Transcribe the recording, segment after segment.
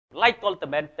ឡៃទល់តែ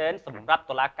មែនទែនសម្រាប់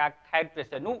តុលាការខេត្តព្រះ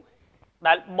សីហនុ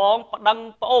ដែលបងប្តឹង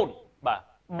ប្អូនបាទ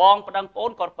បងប្តឹងប្អូ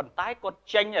នគាត់ប៉ុន្តែគាត់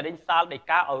ចេញរិញសាលដី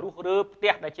កាឲ្យរុះរើផ្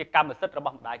ទះដែលជាកម្មសិទ្ធិរប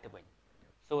ស់ម្ដាយទៅវិញ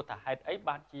សួរថាហេតុអី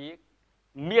បានជា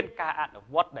មានការអនុ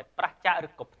វត្តដែលប្រឆាចឬ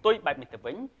ក៏ផ្ទុយបែបនេះទៅ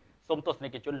វិញសូមទស្សនិ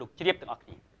កជនលោកជ្រាបទាំងអស់គ្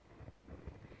នា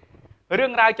រឿ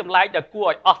ងរ៉ាវចម្លែកដែលគួរ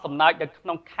ឲ្យអស់សំណើចនៅក្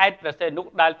នុងខេត្តព្រះសីហនុ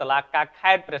ដែលតុលាការ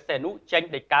ខេត្តព្រះសីហនុចេញ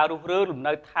ដីការុះរើលំ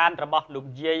នៅឋានរបស់លោក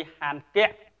យាយហាន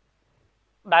កៈ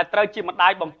ដែលត្រូវជាម្ដា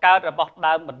យបង្កើតរបស់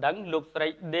ដើមបណ្ដឹងលោកស្រី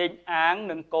ដេងអាង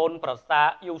និងកូនប្រសា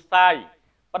យូសាយ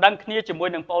ប្តឹងគ្នាជាមួយ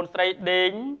នឹងប្អូនស្រីដេ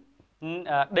ង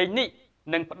នេះ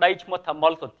និងប្តីឈ្មោះថាមុ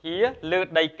លសុធាលើ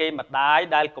ដីគេម្ដាយ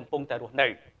ដែលកំពុងតែរស់នៅ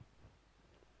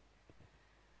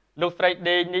លោកស្រី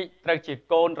ដេងនេះត្រូវជា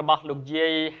កូនរបស់លោកយា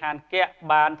យហានកៈ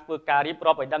បានធ្វើការរៀប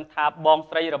រាប់ឲ្យដឹងថាបង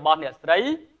ស្រីរបស់អ្នកស្រី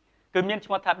គឺមានឈ្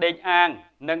មោះថាដេងអាង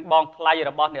និងបងថ្លៃ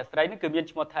របស់អ្នកស្រីនេះគឺមាន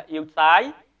ឈ្មោះថាអ៊ីវសាយ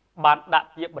បានដាក់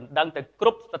ពាក្យបណ្ដឹងទៅគ្រ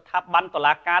ប់ស្ថាប័នតុ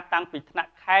លាការតាំងពីថ្នា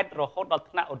ក់ខេត្តរហូតដល់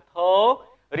ថ្នាក់ឧទ្ធរ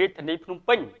រាជធានីភ្នំ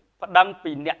ពេញប្តឹង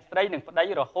ពីអ្នកស្រីនិងប្តី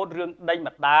រហូតរឿងដី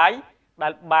ម្ដាយដែ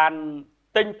លបាន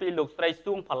ទិញពីលោកស្រី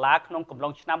សួងផាឡាក្នុងកំឡុ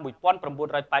ងឆ្នាំ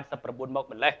1989មក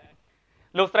ម្លេះ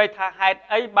លោកស្រីថាហេតុ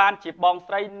អីបានជាបង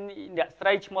ស្រីអ្នកស្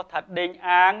រីឈ្មោះថាដេង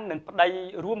អាងនិងប្តី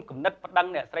រួមគំនិតប្តឹង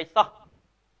អ្នកស្រីសោះ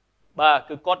បាទ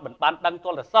គឺគាត់មិនបានដឹងទា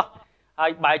ល់តែសោះហើ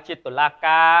យបែរជាតុលា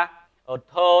ការឧទ្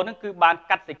ធរនឹងគឺបាន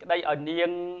កាត់សេចក្តីឲ្យនា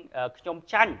ងខ្ញុំ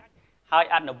ចាញ់ហើយ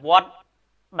អនុវត្ត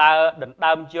ដើរដណ្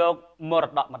ដើមយកមរ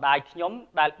តកម្ដាយខ្ញុំ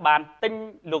ដែលបានទិញ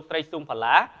លោកស្រីសួងផា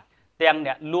ឡាទាំង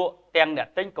អ្នកលក់ទាំងអ្នក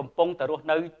ទិញកំពុងតែរស់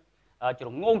នៅជ្រ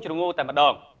ងងតែម្ដ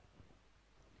ងត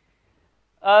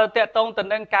កតងទៅ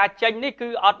នឹងការចេញនេះគឺ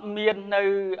អត់មាននៅ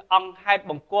អង្គហេតុ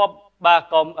បង្គាប់បាទ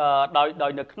ក៏ដោ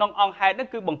យនៅក្នុងអង្គហេតុនេះ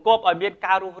គឺបង្គាប់ឲ្យមាន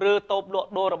ការរុះរើតូបលក់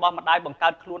ដូររបស់ម្ដាយបង្កើ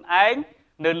តខ្លួនឯង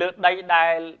នៅលើដីដែ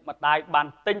លម្ដាយបាន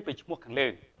ទិញពីឈ្មោះខាងលើ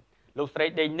លោកស្រី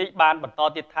ដេញនេះបានបន្ត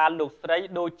ទៀតថាលោកស្រី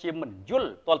ដូចជាមិនយ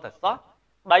ល់ទាល់តែសោះ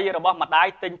ដីរបស់ម្ដាយ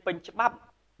ទិញពេញច្បាប់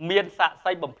មានសាក្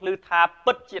សីបំភ្លឺថា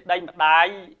ពិតជាដីម្ដាយ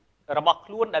របស់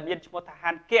ខ្លួនដែលមានឈ្មោះថា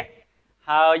ហានកៈ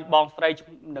ហើយបងស្រី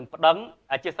នឹងប្តឹង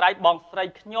អធិស្ឋានបងស្រី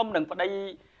ខ្ញុំនិងប្តី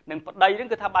នឹង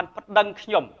គឺថាបានប្តឹងខ្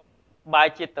ញុំបែរ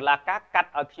ជាតុលាការកាត់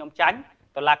ឲ្យខ្ញុំចាញ់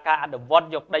តុលាការអនុវត្ត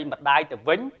យកដីម្ដាយទៅ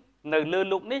វិញនៅលើ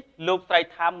លោកនេះលោកស្រី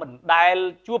ថាមិនដែល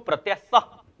ជួបប្រទះសោះ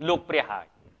លោកព្រះហើយ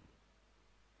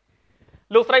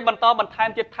លោកស្រីបន្តបន្ថែម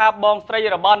ទៀតថាបងស្រី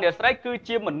របស់អ្នកស្រីគឺ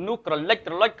ជាមនុស្សក្រលិច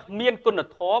ក្រលុចគ្មានគុណ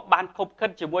ធម៌បានខົບខិត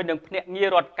ជាមួយនឹងភ្នាក់ងារ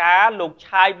រដ្ឋការលោក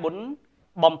ឆាយប៊ុន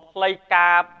បំភ្លៃ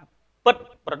ការពិត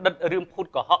ប្រឌិតរឿងភូត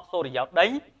កុហកសូរិយោដី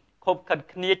ខົບខិត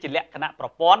គ្នាជាលក្ខណៈប្រ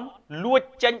ព័ន្ធលួច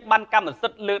ចេញបានកម្មសិ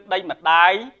ទ្ធិលើដីម្ដា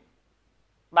យ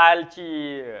ដែលជា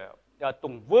ទ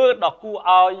ង្វើដ៏គួរ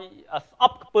ឲ្យស្អ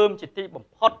ប់ខ្ពើមជាទីបំ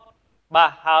ផុតបា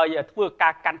ទហើយធ្វើកា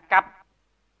រកាន់កាប់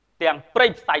ទាំងព្រៃ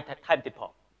ផ្សៃថែមទៀតផ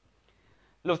ង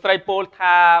លោកស្រីពោល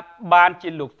ថាបានជា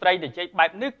លោកស្រីនិយាយបែ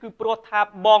បនេះគឺព្រោះថា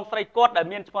បងស្រីគាត់ដែល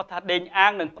មានឈ្មោះថាដេងអា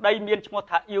ងនិងប្តីមានឈ្មោះ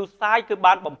ថាអ៊ីវសាយគឺ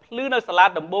បានបំភ្លឺនៅសាលា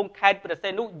ដំបងខេត្តព្រះសី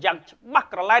ហនុយ៉ាងច្បាស់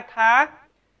ក្រឡែតថា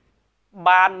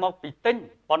បានមកពីទិញ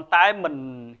ប៉ុន្តែមិន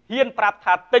ហ៊ានប្រាប់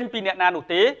ថាទិញពីអ្នកណានោះ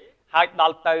ទេហើយដ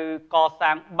ល់ទៅក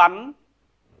សាងបាន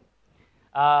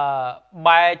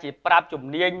បែរជាប្រាប់ជំ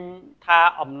នាញថា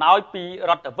អំណោយពី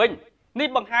រដ្ឋទៅវិញនេះ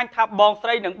បង្ហាញថាបងស្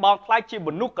រីនិងបងថ្លៃជាម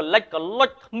នុស្សកលិចកលុច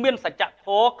គ្មានសច្ចធ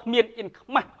ម៌គ្មានអ៊ិនខ្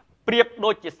មាស់ប្រៀបដូ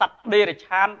ចជាសត្វដេរ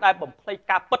ឆានដែលបំភ្លៃ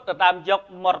ការពិតទៅតាមយក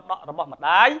មរតករបស់ម្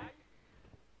ដាយ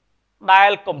ដែ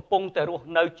លកំពុងតែរស់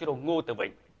នៅជ្រងូទៅវិ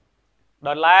ញ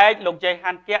ដោយឡែកលោកយាយ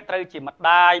ហានកៈត្រូវជាម្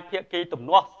ដាយភាគីទំ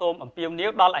នាស់សូមអំពាវនាវ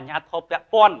ដល់អាជ្ញាធរពាក់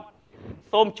ព័ន្ធ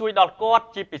សូមជួយដល់គាត់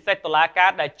ជាពិសេសតុលាការ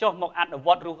ដែលចុះមកអនុវ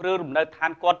ត្តរុះរើលំនៅឋា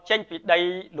នគាត់ចេញពីដី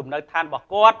លំនៅឋានរបស់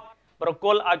គាត់ប្រគ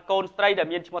ល់ឲ្យកូនស្រីដែល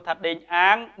មានឈ្មោះថាដេងអា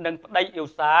ងនិងប្តីអ៊ីវ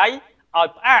សាយឲ្យ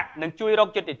ផ្អាកនិងជួយរក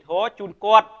យុត្តិធម៌ជូន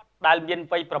គាត់ដែលមាន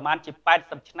វ័យប្រមាណជា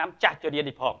80ឆ្នាំចាស់ជរា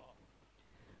នេះផង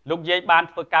លោកយាយបាន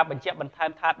ធ្វើការបញ្ជាក់បន្ថែ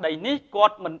មថាដីនេះគា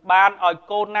ត់មិនបានឲ្យ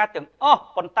កូនណាទាំងអស់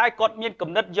ប៉ុន្តែគាត់មានគំ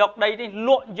និតយកដីនេះល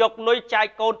ក់យកលុយចាយ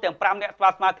កូនទាំង5នាក់ស្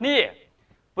មើគ្នា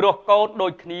ព្រោះកូនដូ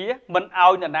ចគ្នាមិនឲ្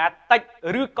យអ្នកណាតិច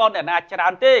ឬក៏អ្នកណាច្រើ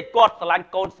នទេគាត់ស្រឡាញ់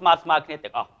កូនស្មើគ្នា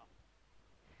ទាំងអស់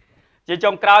ជា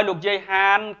ចុងក្រោយលោកយាយហា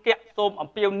នកៈសូមអំ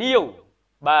ពាវនាវ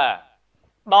បាទ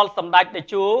ដល់សម្ដេចតេ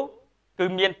ជោគឺ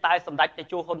មានតែសម្ដេចតេ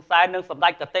ជោហ៊ុនសែននិងសម្ដេ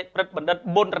ចកតេព្រឹទ្ធបណ្ឌិត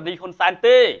ប៊ុនរនីហ៊ុនសែន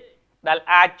ទេដែល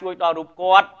អាចជួយដល់រូប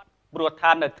គាត់ព្រោះ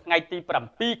ថានៅថ្ងៃទី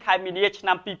7ខែមីនាឆ្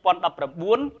នាំ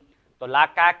2019តុលា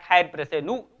ការខេត្តព្រះសីហ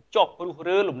នុចុះរុះ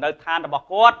រើលំនៅឋានរបស់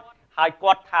គាត់ហើយ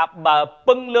គាត់ថាបើ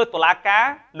ពឹងលើតុលាការ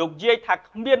លោកយាយថា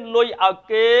គ្មានលុយឲ្យ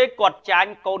គេគាត់ចា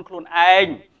ញ់កូនខ្លួនឯង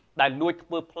ដែលលួចធ្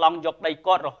វើប្លង់យកដី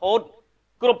គាត់រហូត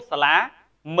គ្រប់សាលា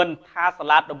មិនថាសា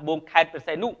លាដំបងខេត្តព្រះ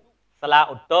សីហនុសាលា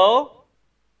ឧទ្ធរ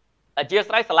អធិ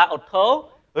ស្ឋានសាលាឧទ្ធ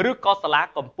រឬក៏សាលា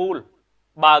កំពូល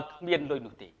បើគ្មានលុយ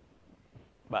នោះទេ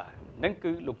បាទហ្នឹង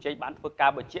គឺលោកជ័យបានធ្វើកា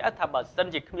របញ្ជាក់ថាបើសិន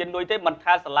ជាគ្មានលុយទេមិន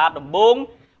ថាសាលាដំបង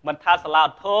មិនថាសាលាឧ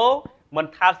ទ្ធរមិន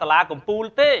ថាសាលាកំពូល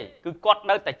ទេគឺគាត់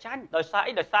នៅតែចាញ់ដោយសារ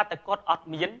អីដោយសារតែគាត់អត់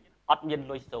មាន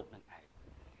លុយសោកនឹងឯង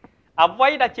អ្វី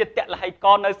ដែលជាតលហិក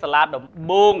នៅសាលាដំ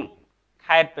បង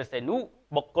ខេត្តព្រះសីហនុ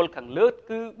បុគ្គលខាងលើ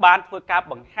គឺបានធ្វើការ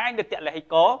បង្ហាញនៅតលហិ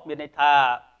កមានន័យថា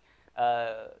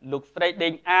លោកស្រីដេ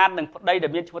ងអាននិងប្តីដែ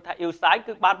លមានឈ្មោះថាអ៊ីវសាយ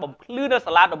គឺបានបំភ្លឺនៅ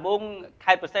សាលាដំបង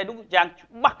ខេត្តព្រះសីហនុយ៉ាងច្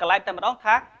បាស់កន្លែងតែម្ដង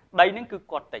ថាដីនេះគឺ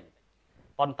គាត់ទិញ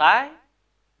ប៉ុន្តែ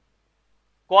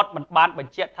គាត់មិនបានប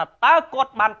ញ្ជាក់ថាតើគា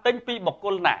ត់បានទិញពីបុគ្គ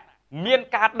លណាមាន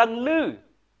ការដឹងឮ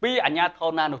ពីអាជ្ញាធ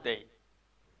រណានោះទេ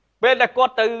ពេលដែលគា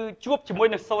ត់ទៅជួបជាមួយ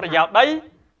នឹងសូរិយោដី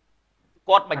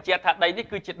គាត់បញ្ជាក់ថាដីនេះ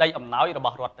គឺជាដីអំណោយរប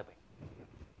ស់រដ្ឋទៅវិញ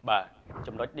បាទ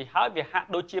ចំណុចនេះហើយវាហាក់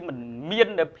ដូចជាមិនមាន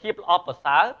នៅភាពល្អប្រ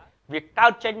សើរវាកើ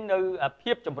តចេញនៅ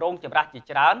ភាពចម្រូងចម្រាសជា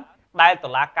ច្រើនដែលតុ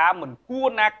លាការមិនគួរ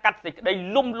ណាកាត់សេចក្តី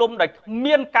លំដោយគ្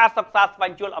មានការសិក្សាស្វែ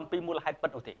ងយល់អំពីមូលហេតុពិត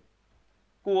នោះទេ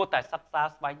គួរតែសិក្សា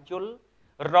ស្វែងយល់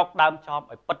រកដើមចម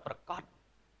ឲ្យពិតប្រាកដ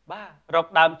បាទរក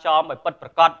ដើមចមឲ្យពិតប្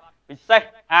រាកដពិសេស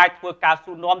អាចធ្វើការ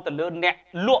សួរនាំទៅលើអ្នក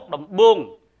លក់ដំបង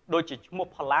ដូចជាឈ្មោះ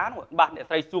ផល្លានោះបាទអ្នក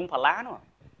ស្រីសួងផល្លានោះ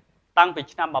តាំងពី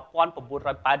ឆ្នាំ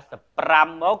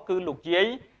1985មកគឺលោកយាយ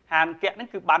ហានកៈហ្នឹង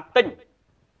គឺបានទិញ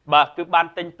បាទគឺបាន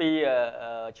ទិញពី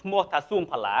ឈ្មោះថាសួង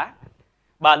ផល្លា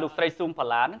បាទលោកស្រីសួងផ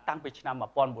ល្លាហ្នឹងតាំងពីឆ្នាំ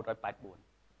1984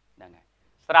ហ្នឹងហើយ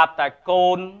ស្រាប់តែកូ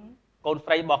ន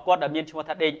ស្រីរបស់គាត់ដែលមានឈ្មោះ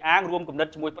ថាដេងអាងរួមគំនិត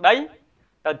ជាមួយប្តី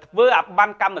ទៅធ្វើអប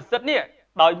ណ្ណកម្មសិទ្ធិនេះ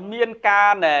ដោយមានកា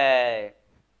រ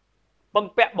ពឹង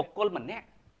ពាក់បុគ្គលម្នាក់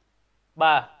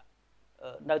បាទ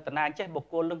នៅតាណាចេះបុ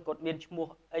គ្គលនឹងគាត់មានឈ្មោះ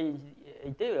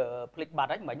អីទេភ្លេចបាត់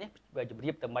ហើយមិញនេះជម្រា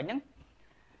បទៅមិញហ្នឹង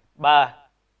បាទ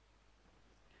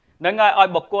នឹងឲ្យ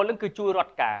បុគ្គលនឹងគឺជួយរ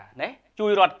ដ្ឋការណាជួ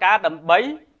យរដ្ឋការដើម្បី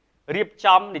រៀប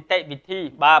ចំនីតិវិធី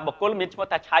បាទបុគ្គលមានឈ្មោះ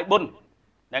ថាឆាយប៊ុន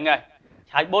ហ្នឹងហើយ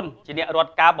ឆាយប៊ុនជាអ្នករដ្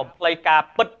ឋការបំភ្លៃការ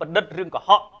ពិតបណ្ឌិតរឿងកុហ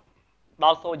កដ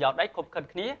ល់សូយោដីគ្រប់ខិត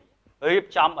គ្នារៀប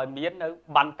ចំឲ្យមាននៅ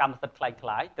បណ្ណកម្មសិទ្ធិค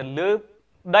ล้ายទៅលើ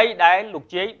ដីដែលលោក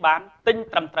ជ័យបានទិញ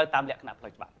ត្រឹមត្រូវតាមលក្ខណៈផ្លូ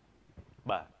វច្បាប់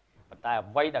បាទប៉ុន្តែ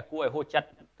អ្វីដែលគួរឲ្យហួសចិត្ត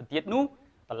ទៅទៀតនោះ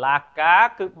តុលាការ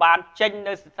គឺបានចេញ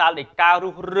នៅសាលដីកា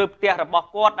រុះរើផ្ទះរបស់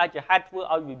គាត់ដែលជាហេតុធ្វើ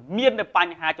ឲ្យមាននៅប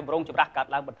ញ្ហាចម្រូងចម្រាសកើត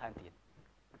ឡើងបន្ថែមទៀត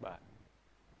បាទ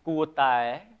គួរតែ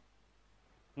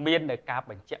មាននៅការ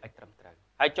បញ្ជាក់ឲ្យត្រឹមត្រូវ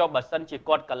ហើយចុះបើសិនជា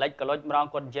គាត់កលិចកលុចម្ដង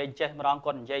គាត់និយាយចេះម្ដង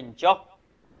គាត់និយាយចុះ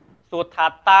សួរថា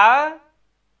តើ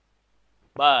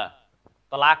បា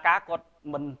ទតុលាការគាត់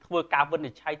មិនធ្វើការវិនិ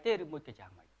ច្ឆ័យទេឬមួយក៏យ៉ា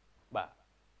ងម៉េចបាទ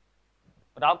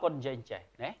ម្ដងគាត់និយាយចេះ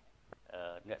ណា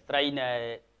អ្នកស្រីណែ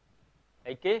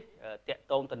អីគេតាក់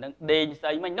ទងទៅនឹងដេងស្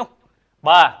អីមិញនោះ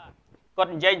បាទគា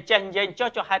ត់និយាយចេះនិយាយ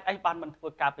ចុះហេតុអីបានមិនធ្វើ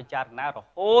ការពិចារណារ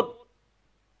ហូត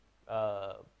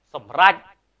សម្រាប់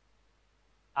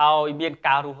ឲ្យមាន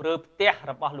ការរុះរើផ្ទះ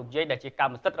របស់លោកយាយដែលជាក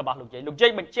ម្មសិទ្ធិរបស់លោកយាយ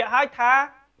បញ្ជាក់ឲ្យថា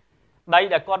ដី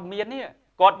ដែលគាត់មាននេះ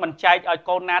គាត់មិនចែកឲ្យ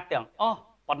កូនណាទាំងអស់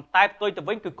ប៉ុន្តែផ្ទុយទៅ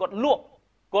វិញគឺគាត់លក់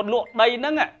ដីហ្នឹ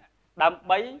ងដើម្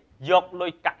បីយកលុ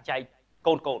យកាក់ចែក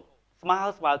កូនស្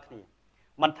មើគ្នា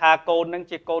មិនថាកូននឹង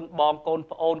ជាកូនបងកូន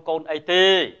ប្អូនកូនអីទេ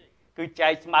គឺចែ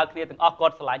កស្មើគ្នាទាំងអស់គា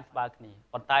ត់ស្រឡាញ់ស្មើគ្នា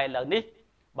ប៉ុន្តែឥឡូវនេះ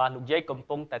បាទលោកយាយកំ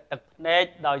ពុងតែទឹកភ្នែក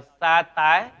ដោយសារ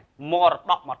តែមរត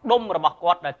កមួយដុំរបស់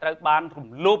គាត់ដែលត្រូវបានរំ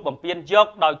លោភបំពានយក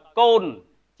ដោយកូន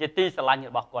ជាទីស្រឡាញ់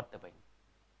របស់គាត់ទៅវិញ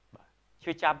បាទ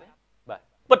ឈឺចាប់ទេបាទ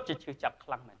ពិតជាឈឺចាប់ខ្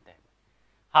លាំងមែនតើ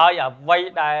ហើយអ្វី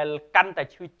ដែលកាន់តែ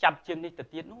ឈឺចាប់ជាងនេះទៅ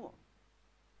ទៀតនោះ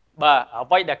បាទអ្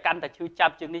វីដែលកាន់តែឈឺចា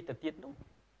ប់ជាងនេះទៅទៀតនោះ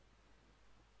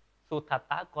សួរថា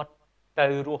តើគាត់ទៅ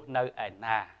រស់នៅឯ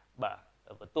ណាបាទ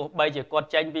ទោះបីជាគាត់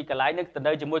ចេញពីកន្លែងនេះទៅ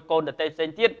នៅជាមួយកូនដទៃផ្សេ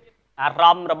ងទៀតអារ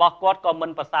ម្មណ៍របស់គាត់ក៏មិន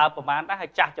ប្រសើរប្រមាណដែរហើ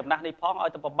យចាស់ចំណាស់នេះផងឲ្យ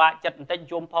ទៅពិបាកចិត្តបន្តិច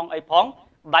យំផងអីផង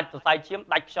ដាច់សរសៃឈាម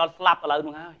ដាច់ខ្យល់ស្លាប់ឥឡូវ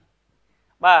នោះហើយ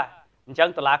បាទអញ្ចឹង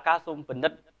តុលាការសូមពិនិ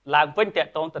ត្យឡើងវិញតា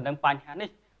ក់ទងទៅនឹងបញ្ហានេះ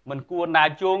មិនគួរណា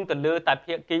យោងទៅលើតែ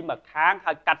ភាគីម្ខាង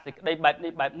ហើយកាត់សេចក្តីបែប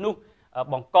នេះបែបនោះ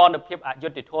បង្កនូវភាពអយុ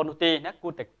ត្តិធម៌នោះទេណាគួ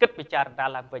រតែគិតពិចារណា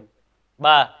ឡើងវិញ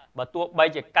បាទបើទោះបី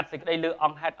ជាកាត់សេចក្តីលើអ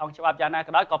ង្គហេតុអង្គច្បាប់យ៉ាងណា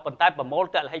ក៏ដោយក៏ប៉ុន្តែប្រមូល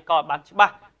តលហិកបានច្បា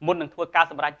ស់មុននឹងធ្វើការ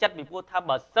សម្រេចចិត្តពីព្រោះថា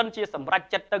បើសិនជាសម្រេច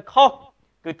ចិត្តទៅខុស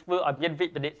គឺធ្វើឲ្យមានវិប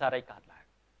ត្តិសារីកើតឡើង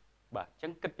បាទអញ្ចឹ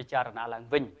ងគិតពិចារណាឡើង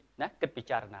វិញណាគិតពិ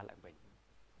ចារណាឡើងវិញ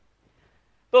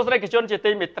ទស្សនិកជនជា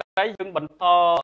ទីមេត្រីយើងបន្ត